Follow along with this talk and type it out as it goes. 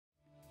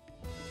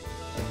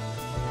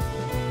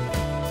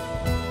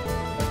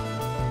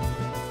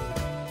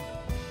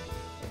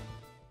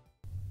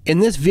In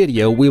this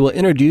video, we will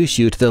introduce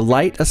you to the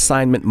Light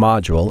Assignment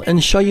module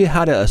and show you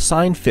how to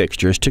assign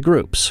fixtures to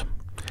groups.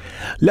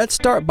 Let's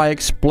start by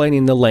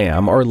explaining the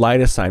LAM or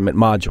Light Assignment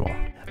module.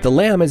 The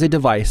LAM is a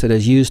device that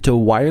is used to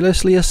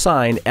wirelessly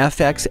assign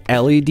FX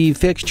LED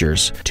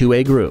fixtures to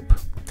a group.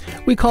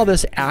 We call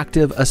this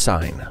Active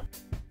Assign.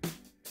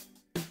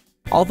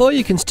 Although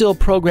you can still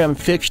program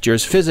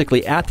fixtures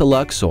physically at the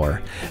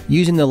Luxor,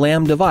 using the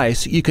LAM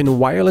device, you can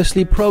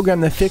wirelessly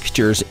program the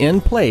fixtures in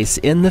place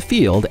in the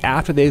field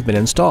after they've been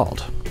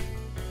installed.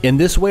 In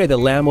this way, the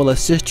LAM will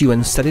assist you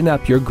in setting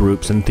up your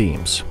groups and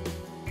themes.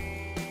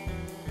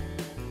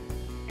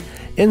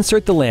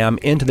 Insert the LAM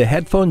into the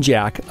headphone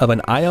jack of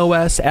an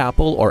iOS,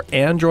 Apple, or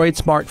Android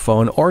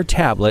smartphone or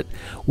tablet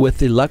with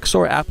the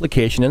Luxor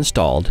application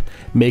installed,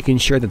 making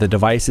sure that the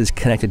device is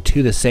connected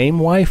to the same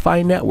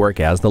Wi-Fi network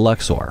as the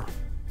Luxor.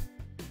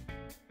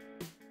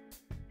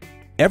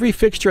 Every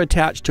fixture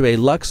attached to a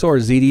Luxor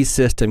ZD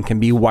system can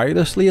be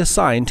wirelessly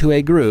assigned to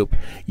a group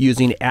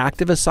using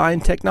Active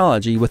Assign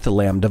technology with the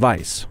LAM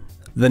device.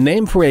 The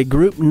name for a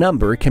group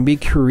number can be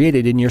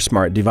created in your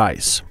smart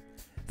device.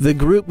 The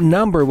group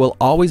number will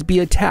always be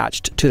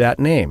attached to that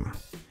name.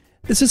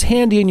 This is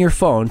handy in your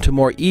phone to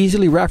more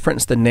easily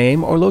reference the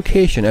name or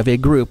location of a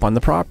group on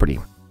the property.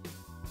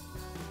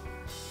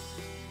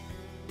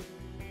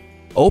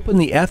 Open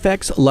the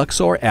FX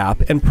Luxor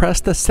app and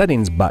press the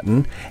Settings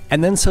button,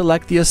 and then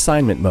select the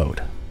assignment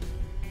mode.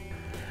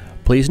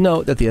 Please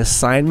note that the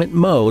assignment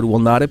mode will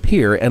not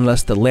appear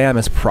unless the LAM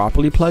is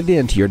properly plugged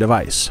into your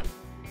device.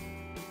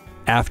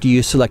 After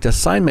you select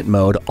assignment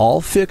mode, all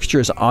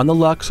fixtures on the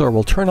Luxor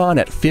will turn on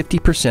at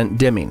 50%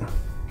 dimming.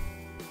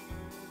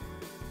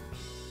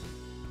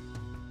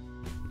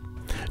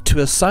 To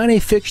assign a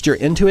fixture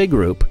into a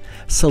group,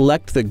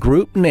 select the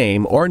group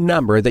name or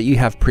number that you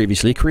have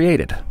previously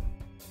created.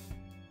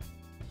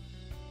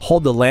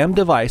 Hold the LAM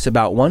device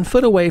about 1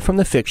 foot away from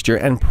the fixture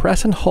and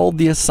press and hold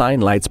the Assign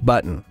Lights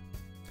button.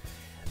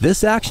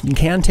 This action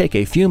can take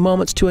a few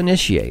moments to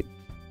initiate.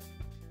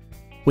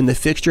 When the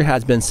fixture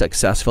has been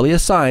successfully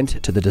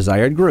assigned to the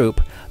desired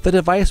group, the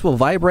device will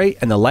vibrate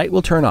and the light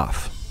will turn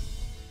off.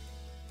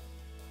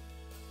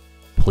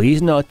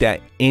 Please note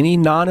that any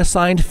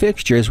non-assigned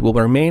fixtures will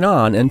remain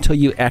on until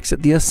you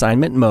exit the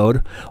assignment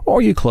mode or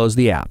you close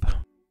the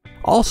app.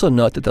 Also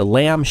note that the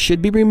LAM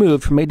should be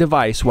removed from a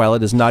device while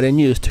it is not in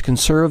use to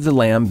conserve the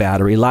LAM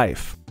battery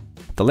life.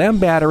 The LAM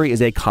battery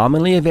is a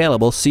commonly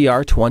available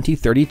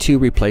CR2032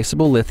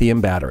 replaceable lithium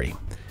battery.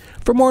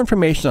 For more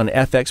information on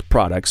FX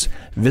products,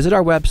 visit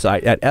our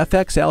website at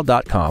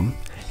fxl.com,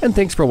 and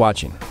thanks for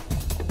watching.